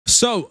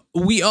So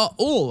we are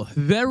all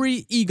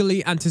very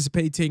eagerly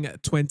anticipating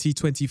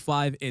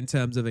 2025 in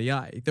terms of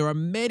AI. There are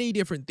many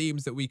different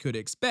themes that we could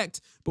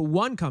expect, but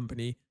one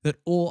company that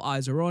all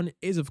eyes are on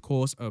is, of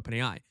course,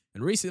 OpenAI.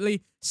 And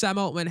recently, Sam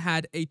Altman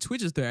had a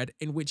Twitter thread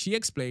in which he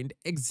explained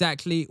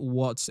exactly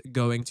what's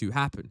going to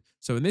happen.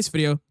 So in this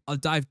video, I'll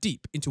dive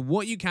deep into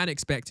what you can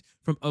expect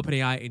from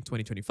OpenAI in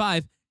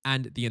 2025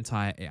 and the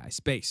entire AI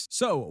space.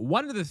 So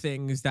one of the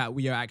things that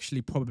we are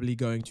actually probably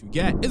going to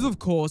get is, of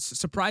course,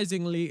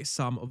 surprisingly,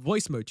 some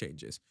voice mode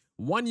changes.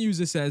 One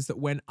user says that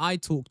when I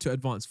talk to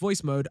advanced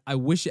voice mode, I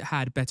wish it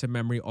had better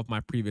memory of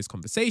my previous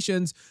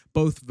conversations,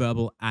 both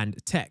verbal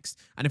and text.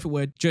 And if it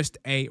were just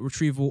a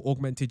retrieval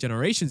augmented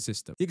generation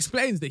system. He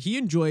explains that he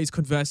enjoys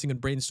conversing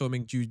and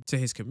brainstorming due to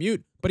his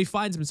commute, but he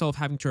finds himself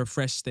having to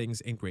refresh things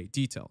in great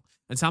detail.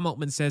 And Sam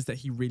Altman says that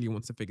he really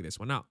wants to figure this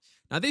one out.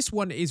 Now, this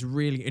one is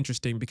really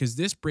interesting because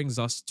this brings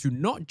us to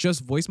not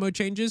just voice mode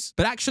changes,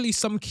 but actually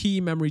some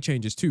key memory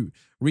changes too.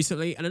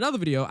 Recently, in another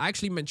video, I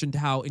actually mentioned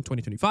how in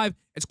 2025,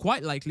 it's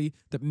quite likely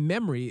that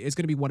memory is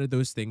going to be one of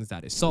those things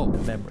that is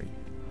solved. Memory.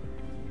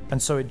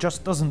 And so it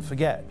just doesn't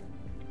forget,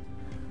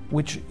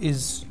 which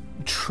is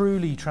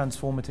truly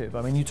transformative.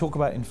 I mean, you talk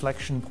about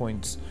inflection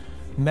points.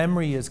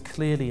 Memory is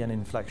clearly an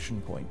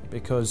inflection point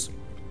because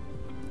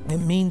it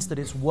means that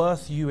it's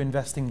worth you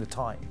investing the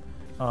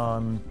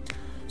time.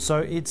 So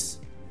it's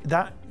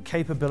that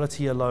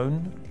capability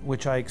alone,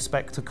 which I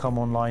expect to come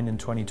online in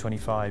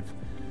 2025,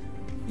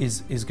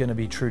 is going to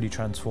be truly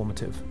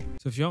transformative.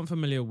 So if you aren't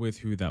familiar with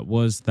who that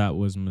was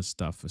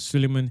Mustafa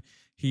Suleyman.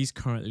 He's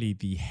currently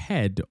the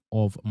head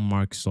of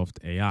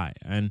Microsoft AI.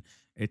 And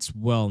it's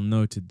well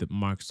noted that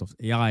Microsoft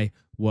AI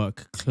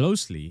work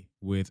closely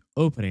with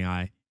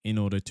OpenAI in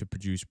order to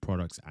produce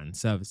products and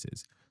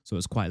services. So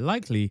it's quite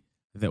likely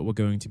that we're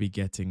going to be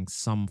getting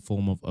some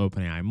form of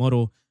OpenAI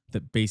model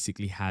that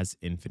basically has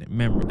infinite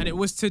memory. And it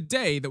was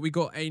today that we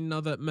got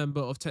another member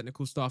of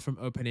technical staff from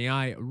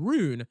OpenAI,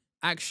 Rune,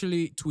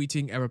 actually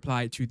tweeting a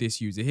reply to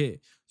this user here.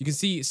 You can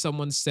see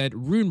someone said,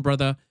 Rune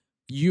brother,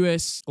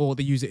 US or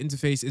the user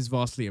interface is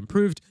vastly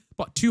improved,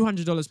 but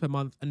 $200 per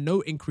month and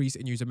no increase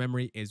in user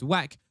memory is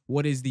whack.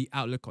 What is the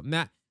outlook on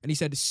that? And he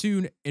said,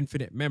 soon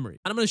infinite memory.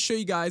 And I'm going to show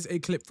you guys a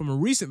clip from a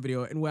recent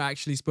video in where I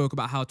actually spoke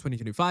about how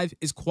 2025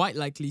 is quite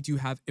likely to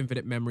have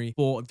infinite memory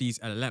for these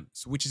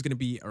LLMs, which is going to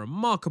be a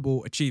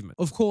remarkable achievement.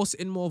 Of course,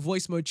 in more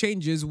voice mode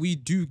changes, we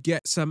do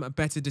get some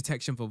better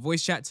detection for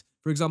voice chats.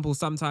 For example,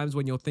 sometimes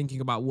when you're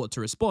thinking about what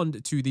to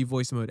respond to the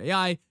voice mode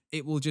AI,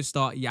 it will just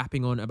start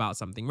yapping on about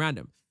something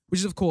random, which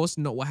is, of course,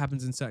 not what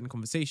happens in certain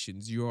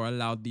conversations. You're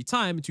allowed the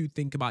time to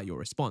think about your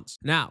response.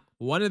 Now,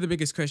 one of the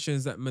biggest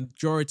questions that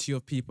majority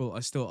of people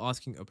are still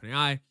asking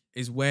OpenAI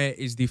is, where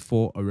is the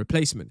 4.0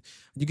 replacement?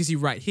 And you can see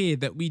right here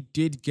that we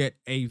did get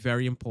a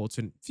very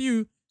important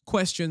few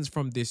questions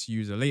from this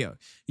user, Leo.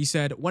 He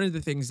said, one of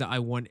the things that I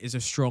want is a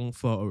strong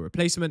 4.0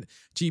 replacement,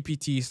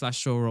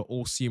 GPT/Sora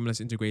all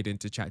seamless integrated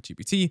into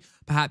ChatGPT,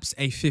 perhaps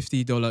a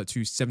 $50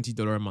 to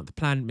 $70 a month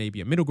plan, maybe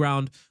a middle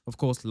ground. Of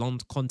course,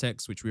 long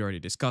context, which we already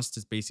discussed,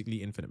 is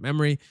basically infinite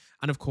memory.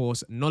 And of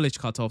course, knowledge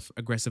cutoff,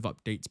 aggressive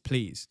updates,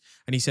 please.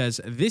 And he says,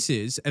 this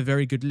is a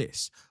very good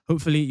list.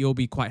 Hopefully, you'll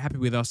be quite happy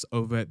with us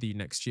over the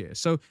next year.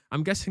 So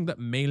I'm guessing that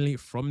mainly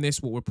from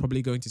this, what we're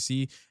probably going to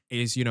see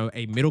is, you know,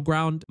 a middle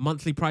ground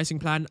monthly pricing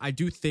plan. I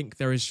do think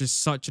there is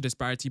just such a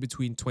disparity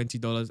between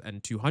 $20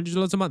 and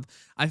 $200 a month.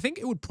 I think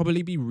it would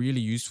probably be really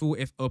useful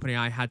if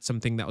OpenAI had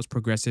something that was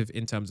progressive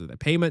in terms of their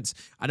payments.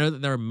 I know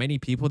that there are many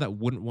people that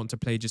wouldn't want to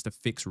pay just a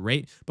fixed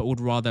rate, but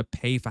would rather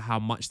pay for how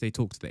much they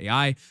talk to the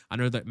AI. I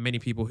know that many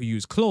people who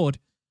use Claude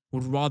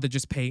would rather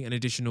just pay an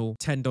additional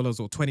 $10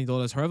 or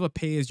 $20, however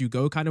pay as you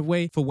go kind of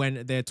way, for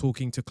when they're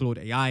talking to Claude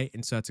AI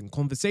in certain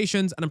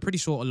conversations. And I'm pretty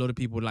sure a lot of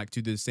people would like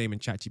to do the same in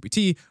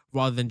ChatGPT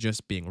rather than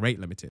just being rate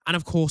limited. And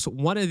of course,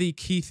 one of the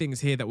key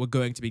things here that we're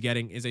going to be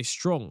getting is a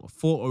strong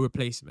 4.0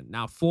 replacement.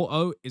 Now,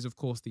 4.0 is of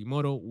course the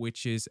model,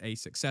 which is a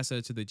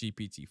successor to the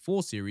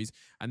GPT-4 series.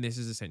 And this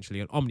is essentially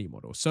an Omni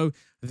model. So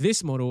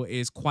this model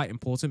is quite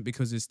important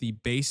because it's the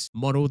base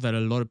model that a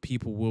lot of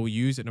people will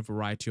use in a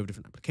variety of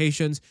different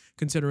applications,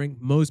 considering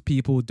most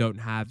people don't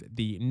have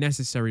the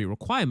necessary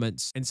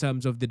requirements in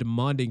terms of the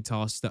demanding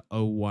tasks that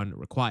O1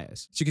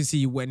 requires. So you can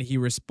see when he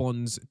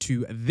responds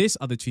to this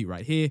other tweet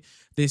right here,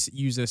 this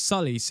user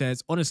Sully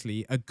says,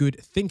 honestly, a good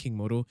thinking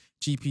model,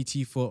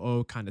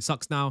 GPT-4o kind of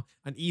sucks now,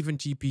 and even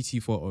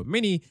GPT-4o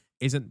mini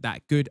isn't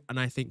that good, and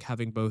I think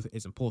having both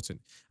is important.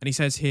 And he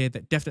says here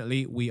that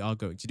definitely we are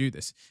going to do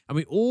this. And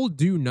we all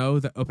do know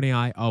that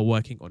OpenAI are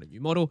working on a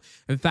new model.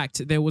 In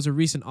fact, there was a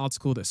recent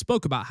article that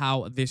spoke about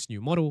how this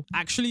new model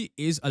actually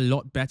is a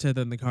lot better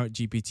than the current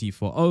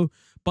GPT-4o,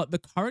 but the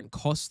current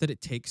cost that it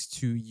takes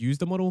to use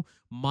the model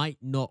might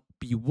not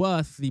be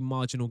worth the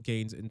marginal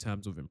gains in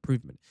terms of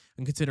improvement.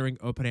 And considering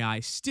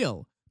OpenAI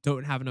still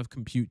don't have enough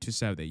compute to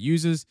serve their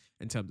users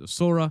in terms of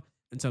Sora,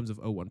 in terms of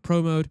O1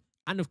 Pro mode,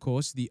 and of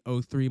course the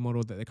O3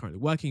 model that they're currently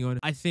working on,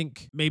 I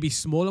think maybe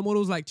smaller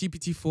models like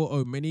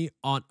GPT-4o mini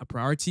aren't a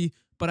priority,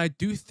 but I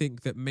do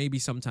think that maybe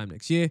sometime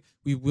next year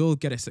we will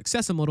get a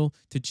successor model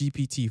to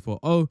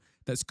GPT-4o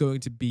that's going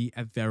to be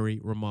a very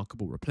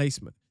remarkable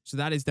replacement. So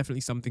that is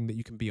definitely something that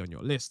you can be on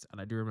your list. And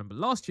I do remember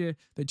last year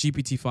that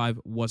GPT-5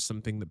 was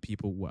something that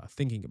people were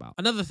thinking about.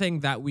 Another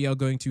thing that we are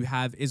going to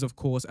have is, of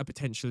course, a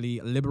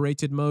potentially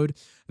liberated mode.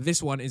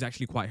 This one is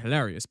actually quite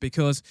hilarious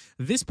because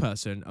this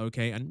person,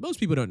 okay, and most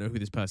people don't know who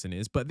this person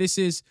is, but this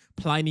is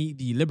Pliny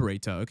the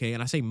Liberator, okay?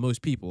 And I say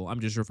most people,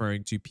 I'm just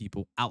referring to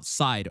people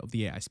outside of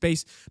the AI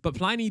space. But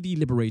Pliny the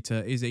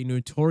Liberator is a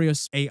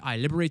notorious AI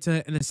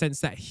liberator in the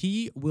sense that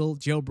he will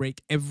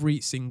jailbreak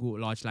every single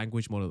large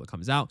language model that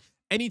comes out.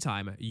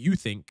 Anytime you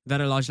think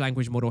that a large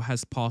language model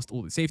has passed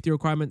all the safety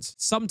requirements,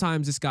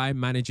 sometimes this guy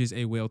manages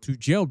a way to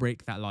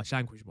jailbreak that large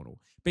language model.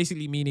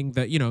 Basically meaning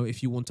that, you know,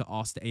 if you want to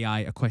ask the AI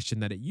a question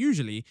that it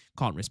usually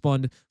can't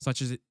respond,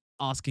 such as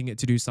asking it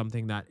to do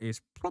something that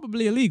is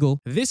probably illegal,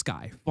 this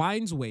guy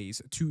finds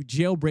ways to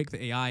jailbreak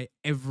the AI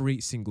every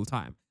single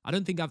time. I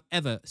don't think I've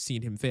ever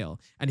seen him fail.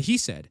 And he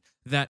said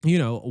that, you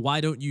know, why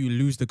don't you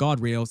lose the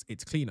guardrails?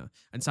 It's cleaner.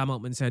 And Sam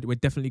Altman said, we're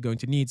definitely going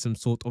to need some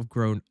sort of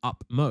grown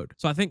up mode.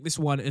 So I think this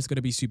one is going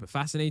to be super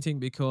fascinating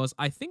because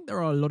I think there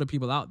are a lot of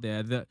people out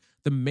there that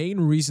the main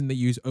reason they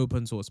use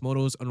open source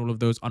models and all of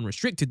those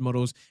unrestricted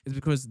models is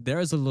because there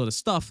is a lot of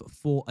stuff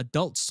for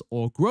adults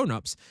or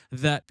grown-ups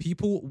that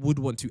people would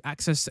want to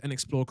access and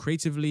explore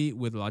creatively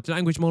with large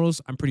language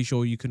models. I'm pretty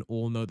sure you can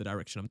all know the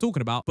direction I'm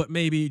talking about, but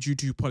maybe due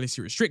to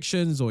policy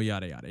restrictions or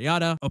yada, yada,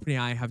 yada,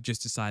 OpenAI have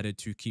just decided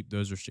to keep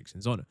those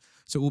restrictions on it.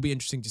 So it will be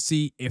interesting to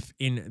see if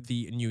in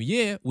the new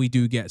year we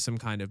do get some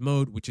kind of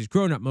mode, which is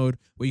grown-up mode,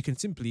 where you can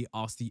simply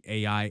ask the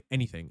AI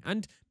anything.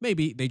 And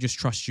maybe they just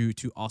trust you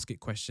to ask it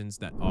questions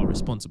that are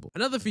responsible.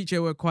 Another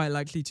feature we're quite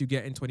likely to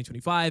get in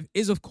 2025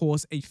 is, of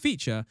course, a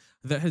feature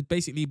that has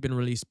basically been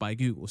released by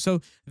Google. So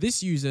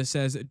this user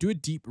says, do a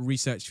deep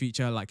research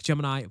feature like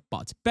Gemini,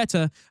 but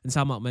better. And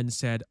Sam Altman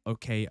said,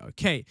 okay,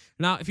 okay.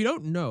 Now, if you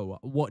don't know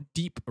what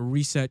deep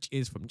research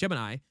is from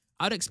Gemini,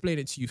 I'd explain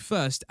it to you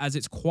first, as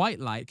it's quite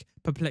like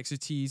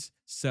Perplexity's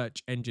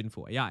search engine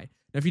for AI.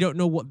 Now, if you don't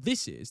know what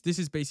this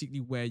is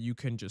basically where you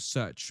can just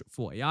search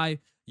for AI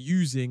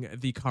using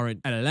the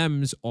current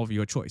LLMs of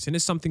your choice. And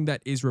it's something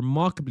that is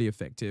remarkably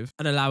effective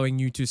at allowing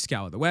you to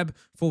scour the web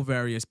for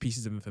various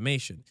pieces of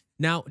information.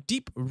 Now,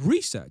 deep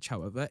research,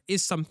 however,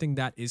 is something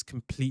that is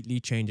completely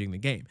changing the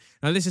game.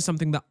 Now, this is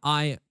something that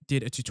I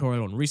did a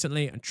tutorial on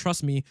recently, and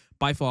trust me,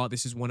 by far,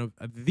 this is one of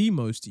the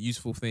most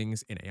useful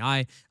things in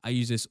AI. I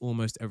use this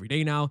almost every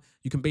day now.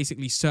 You can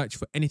basically search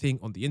for anything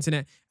on the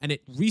internet, and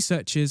it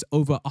researches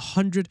over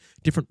 100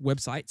 different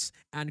websites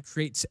and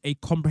creates a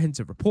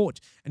comprehensive report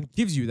and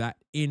gives you that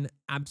in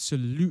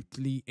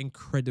absolutely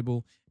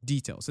incredible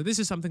detail. So this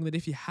is something that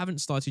if you haven't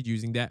started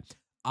using that,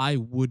 I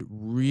would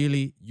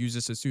really use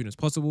this as soon as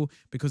possible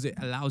because it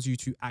allows you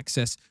to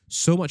access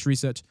so much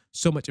research,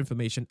 so much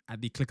information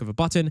at the click of a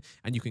button,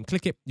 and you can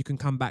click it, you can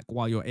come back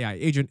while your AI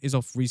agent is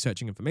off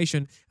researching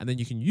information, and then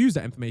you can use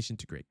that information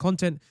to create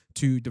content,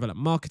 to develop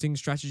marketing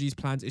strategies,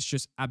 plans. It's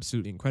just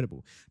absolutely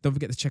incredible. Don't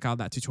forget to check out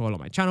that tutorial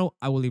on my channel.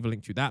 I will leave a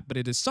link to that, but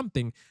it is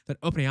something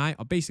that OpenAI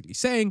are basically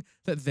saying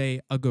that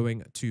they are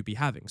going to be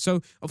having.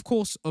 So, of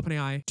course,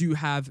 OpenAI do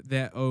have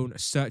their own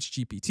Search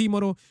GPT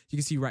model. You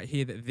can see right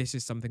here that this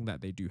is something that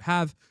they do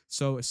have.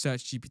 So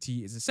Search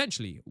GPT is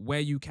essentially where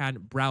you can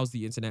browse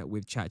the internet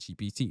with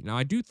ChatGPT. Now,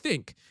 I do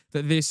think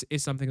that this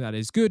is something that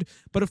is good,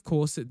 but of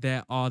course,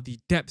 there are the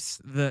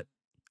depths that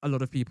a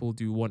lot of people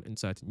do want in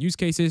certain use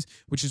cases,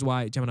 which is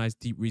why Gemini's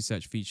deep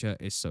research feature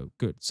is so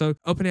good. So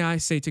OpenAI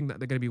stating that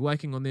they're going to be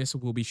working on this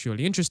will be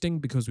surely interesting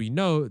because we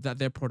know that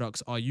their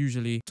products are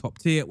usually top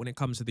tier when it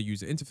comes to the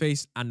user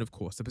interface and of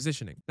course the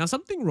positioning. Now,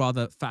 something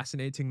rather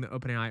fascinating that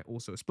OpenAI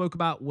also spoke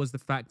about was the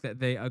fact that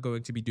they are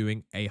going to be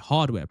doing a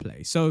hardware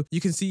play. So you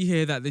can see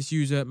here that this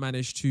user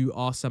managed to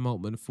ask Sam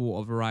Altman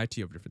for a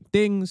variety of different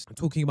things.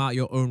 Talking about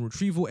your own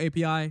retrieval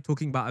API,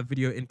 talking about a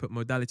video input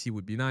modality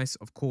would be nice.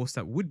 Of course,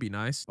 that would be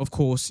nice. Of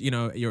course, you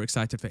know, you're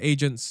excited for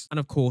agents, and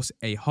of course,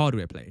 a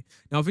hardware play.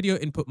 Now, video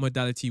input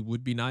modality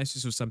would be nice.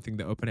 This was something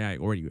that OpenAI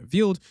already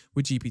revealed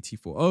with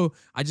GPT-4.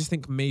 I just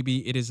think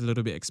maybe it is a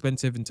little bit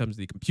expensive in terms of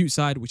the compute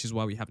side, which is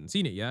why we haven't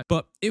seen it yet.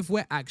 But if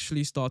we're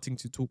actually starting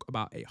to talk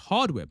about a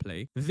hardware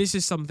play, this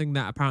is something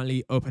that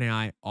apparently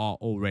OpenAI are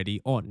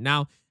already on.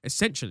 Now,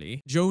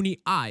 essentially, Jony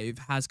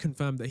has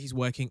confirmed that he's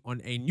working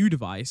on a new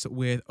device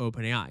with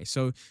OpenAI.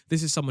 So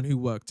this is someone who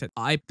worked at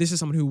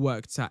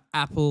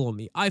Apple on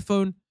the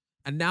iPhone.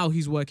 And now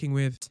he's working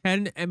with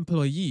 10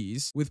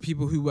 employees with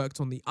people who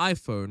worked on the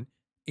iPhone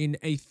in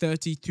a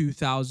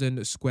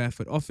 32,000 square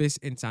foot office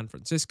in San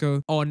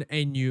Francisco on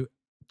a new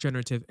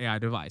generative AI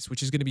device,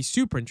 which is going to be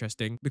super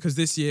interesting because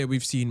this year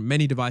we've seen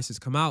many devices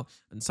come out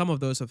and some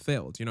of those have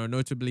failed. You know,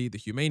 notably the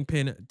Humane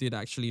Pin did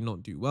actually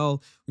not do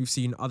well. We've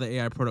seen other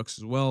AI products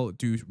as well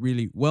do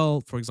really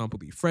well. For example,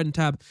 the Friend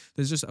tab.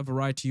 There's just a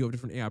variety of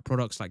different AI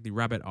products like the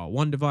Rabbit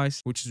R1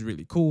 device, which is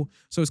really cool.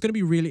 So it's going to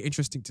be really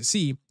interesting to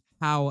see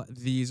how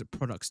these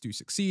products do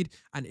succeed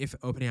and if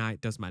OpenAI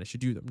does manage to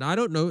do them. Now, I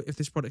don't know if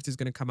this product is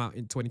going to come out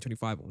in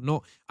 2025 or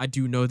not. I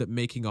do know that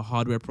making a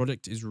hardware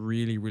product is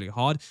really, really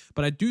hard,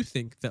 but I do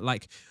think that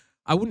like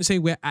I wouldn't say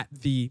we're at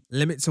the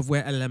limits of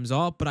where LLMs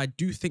are, but I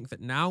do think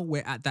that now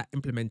we're at that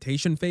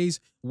implementation phase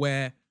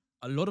where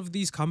a lot of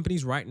these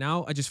companies right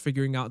now are just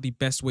figuring out the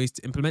best ways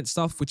to implement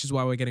stuff, which is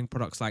why we're getting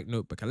products like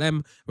Notebook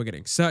LM, we're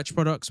getting search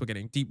products, we're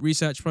getting deep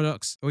research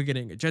products, we're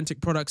getting agentic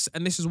products.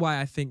 And this is why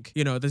I think,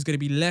 there's going to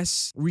be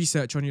less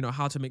research on,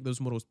 how to make those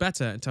models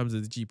better in terms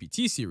of the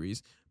GPT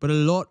series, but a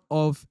lot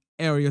of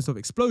areas of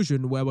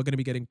explosion where we're going to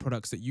be getting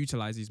products that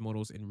utilize these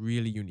models in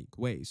really unique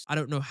ways. I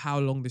don't know how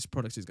long this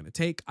product is going to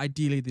take.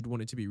 Ideally, they'd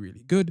want it to be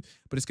really good,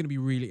 but it's going to be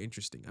really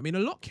interesting. I mean, a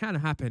lot can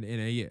happen in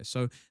a year,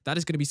 so that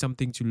is going to be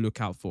something to look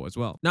out for as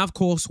well. Now, of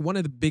course, one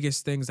of the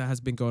biggest things that has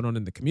been going on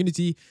in the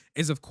community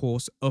is, of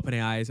course,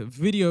 OpenAI's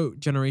video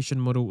generation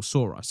model,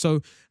 Sora.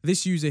 So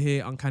this user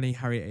here, Uncanny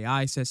Harry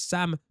AI, says,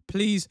 Sam,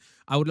 please,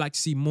 I would like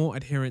to see more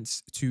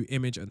adherence to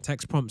image and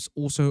text prompts,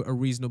 also a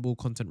reasonable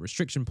content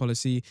restriction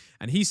policy.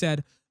 And he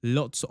said,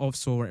 lots of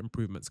Sora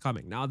improvements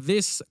coming. Now,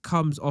 this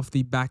comes off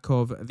the back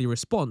of the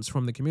response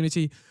from the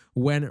community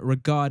when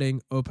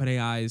regarding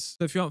OpenAI's.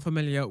 So if you aren't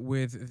familiar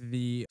with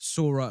the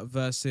Sora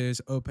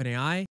versus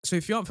OpenAI, so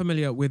if you aren't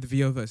familiar with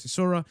VO versus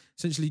Sora,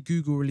 essentially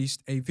Google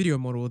released a video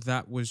model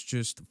that was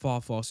just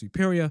far, far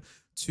superior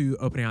to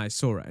OpenAI's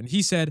Sora. And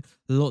he said,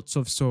 lots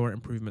of Sora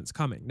improvements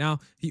coming. Now,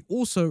 he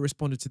also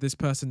responded to this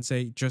person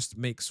say, just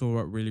make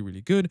Sora really,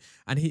 really good.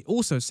 And he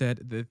also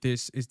said that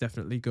this is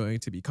definitely going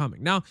to be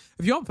coming. Now,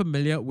 if you aren't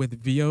familiar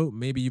with VO,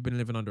 maybe you've been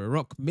living under a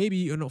rock, maybe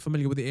you're not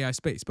familiar with the AI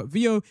space, but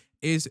VO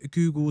is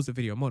Google's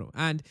video model.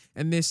 And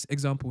in this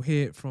example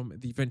here from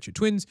the Venture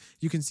Twins,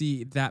 you can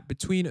see that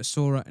between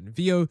Sora and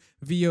VO,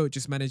 VO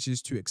just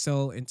manages to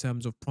excel in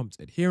terms of prompt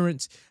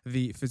adherence,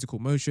 the physical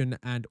motion,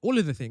 and all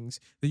of the things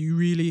that you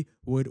really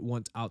would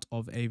want out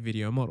of a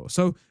video model.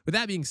 So with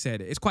that being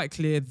said, it's quite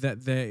clear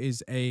that there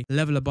is a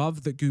level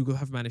above that Google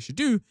have managed to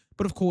do,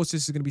 but of course,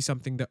 this is going to be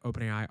something that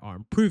OpenAI are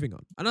improving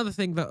on. Another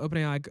thing that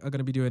OpenAI are going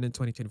to be doing in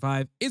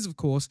 2025 is, of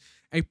course,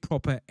 a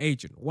proper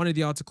agent. One of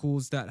the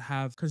articles that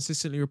have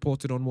consistently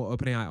reported on what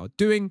OpenAI are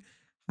doing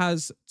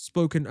has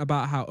spoken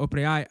about how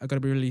OpenAI are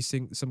going to be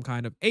releasing some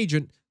kind of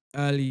agent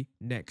early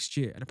next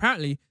year. And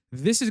apparently,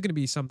 this is going to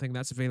be something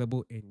that's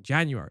available in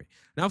January.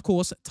 Now, of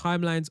course,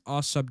 timelines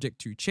are subject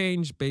to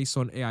change based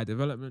on AI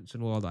developments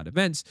and worldwide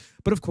events.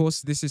 But of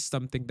course, this is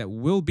something that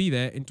will be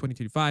there in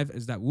 2025,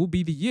 as that will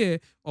be the year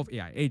of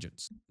AI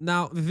agents.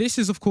 Now, this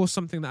is, of course,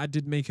 something that I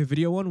did make a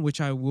video on,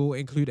 which I will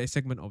include a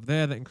segment of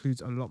there that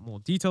includes a lot more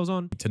details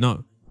on to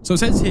know. So it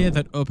says here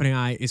that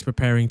OpenAI is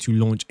preparing to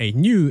launch a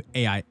new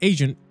AI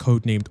agent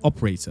codenamed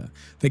Operator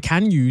that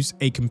can use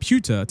a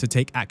computer to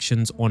take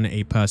actions on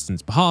a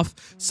person's behalf,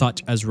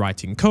 such as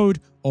writing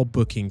code or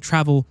booking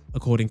travel,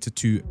 according to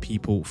two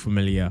people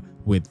familiar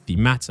with the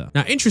matter.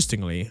 Now,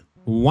 interestingly,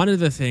 one of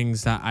the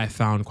things that I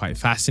found quite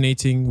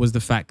fascinating was the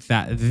fact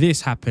that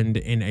this happened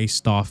in a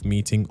staff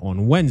meeting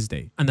on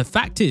Wednesday. And the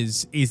fact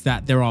is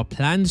that there are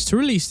plans to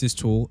release this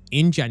tool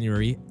in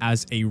January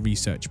as a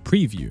research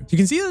preview. You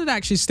can see that it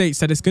actually states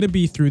that it's going to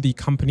be through the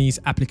company's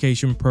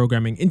application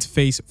programming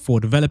interface for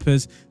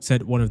developers,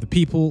 said one of the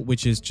people,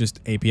 which is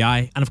just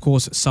API. And of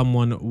course,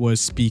 someone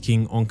was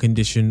speaking on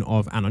condition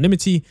of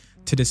anonymity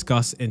to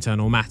discuss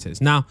internal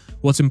matters. Now,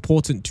 what's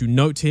important to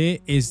note here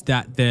is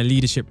that their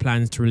leadership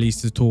plans to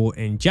release the tool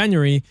in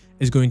January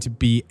is going to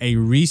be a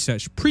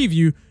research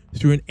preview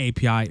through an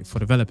API for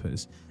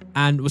developers.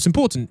 And what's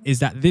important is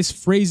that this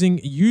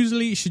phrasing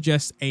usually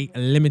suggests a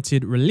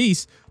limited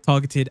release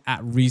targeted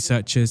at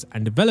researchers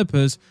and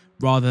developers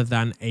rather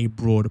than a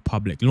broad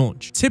public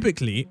launch.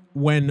 Typically,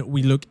 when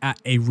we look at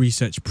a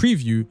research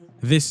preview,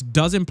 this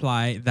does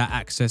imply that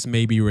access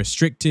may be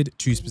restricted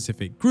to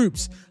specific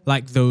groups,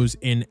 like those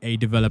in a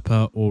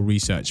developer or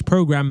research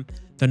program,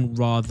 than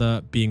rather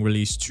being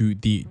released to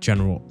the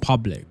general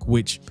public,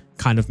 which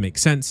kind of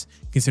makes sense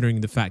considering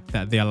the fact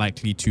that they are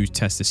likely to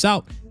test this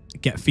out,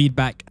 get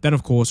feedback, then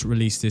of course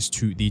release this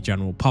to the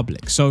general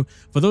public. So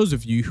for those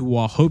of you who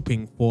are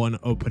hoping for an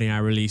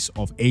OpenAI release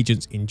of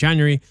agents in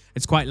January,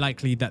 it's quite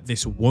likely that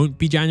this won't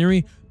be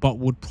January, but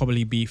would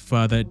probably be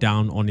further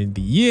down on in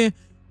the year,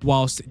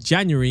 whilst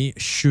January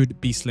should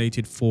be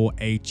slated for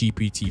a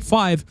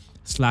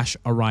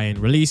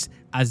GPT-5/Orion release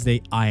as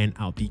they iron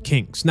out the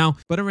kinks. Now,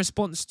 but in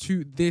response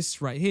to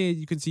this right here,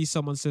 you can see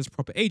someone says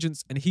proper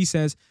agents and he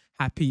says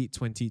happy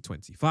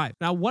 2025.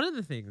 Now, one of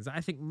the things that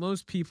I think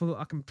most people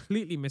are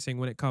completely missing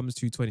when it comes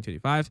to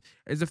 2025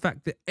 is the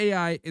fact that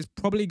AI is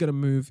probably going to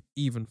move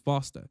even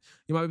faster.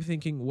 You might be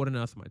thinking, what on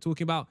earth am I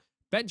talking about?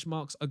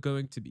 Benchmarks are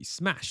going to be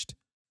smashed.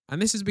 And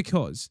this is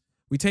because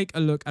we take a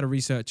look at a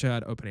researcher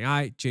at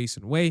OpenAI,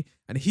 Jason Wei,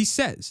 and he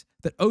says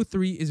that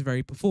O3 is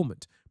very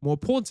performant. More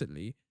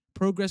importantly,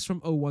 progress from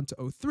O1 to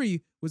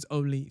O3 was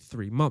only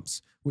 3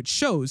 months, which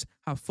shows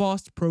how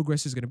fast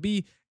progress is going to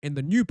be in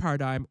the new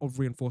paradigm of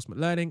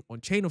reinforcement learning on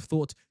chain of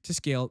thought to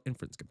scale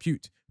inference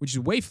compute, which is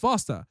way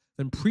faster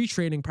than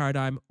pre-training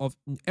paradigm of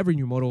every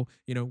new model,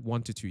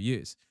 1 to 2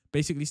 years.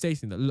 Basically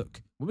stating that,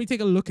 look, when we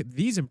take a look at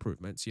these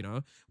improvements,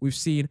 we've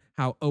seen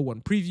how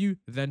O1 preview,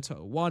 then to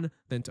O1,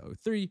 then to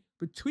O3.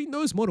 Between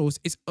those models,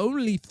 it's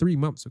only 3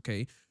 months,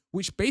 okay?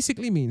 which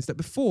basically means that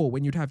before,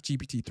 when you'd have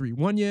GPT-3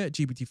 one year,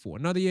 GPT-4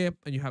 another year,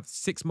 and you have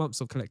 6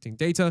 months of collecting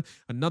data,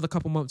 another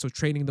couple months of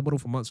training the model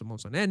for months and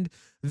months on end,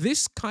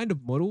 this kind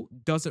of model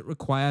doesn't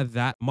require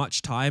that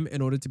much time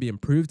in order to be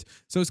improved.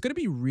 So it's going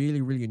to be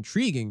really, really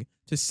intriguing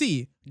to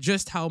see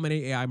just how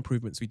many AI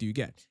improvements we do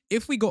get.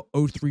 If we got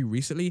O3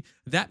 recently,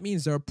 that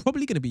means there are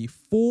probably going to be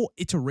 4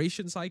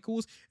 iteration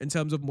cycles in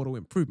terms of model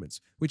improvements,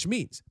 which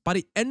means by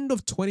the end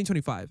of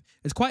 2025,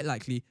 it's quite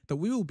likely that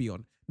we will be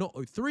on not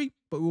O3,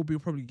 but we will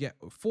probably get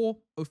O4,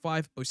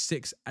 O5,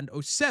 O6, and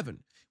O7,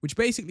 which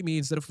basically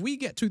means that if we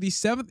get to the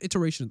 7th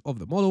iteration of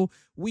the model,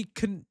 we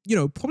can,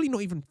 probably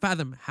not even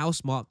fathom how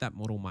smart that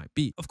model might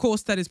be. Of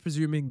course, that is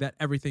presuming that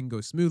everything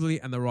goes smoothly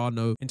and there are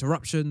no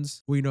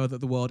interruptions. We know that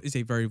the world is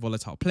a very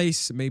volatile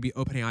place. Maybe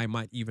OpenAI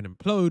might even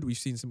implode. We've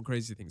seen some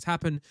crazy things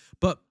happen,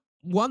 but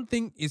one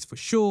thing is for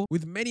sure,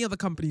 with many other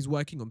companies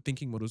working on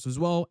thinking models as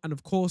well, and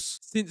of course,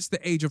 since the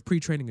age of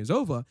pre-training is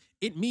over,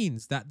 it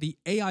means that the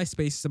AI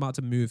space is about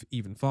to move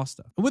even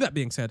faster. And with that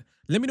being said,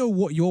 let me know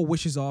what your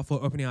wishes are for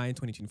OpenAI in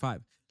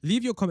 2025.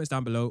 Leave your comments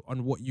down below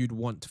on what you'd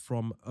want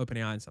from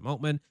OpenAI and Sam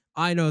Altman.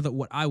 I know that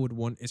what I would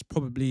want is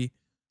probably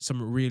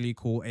some really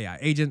cool AI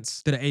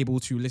agents that are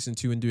able to listen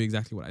to and do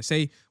exactly what I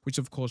say, which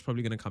of course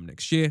probably going to come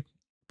next year.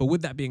 But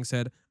with that being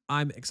said,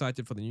 I'm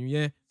excited for the new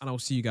year, and I'll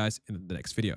see you guys in the next video.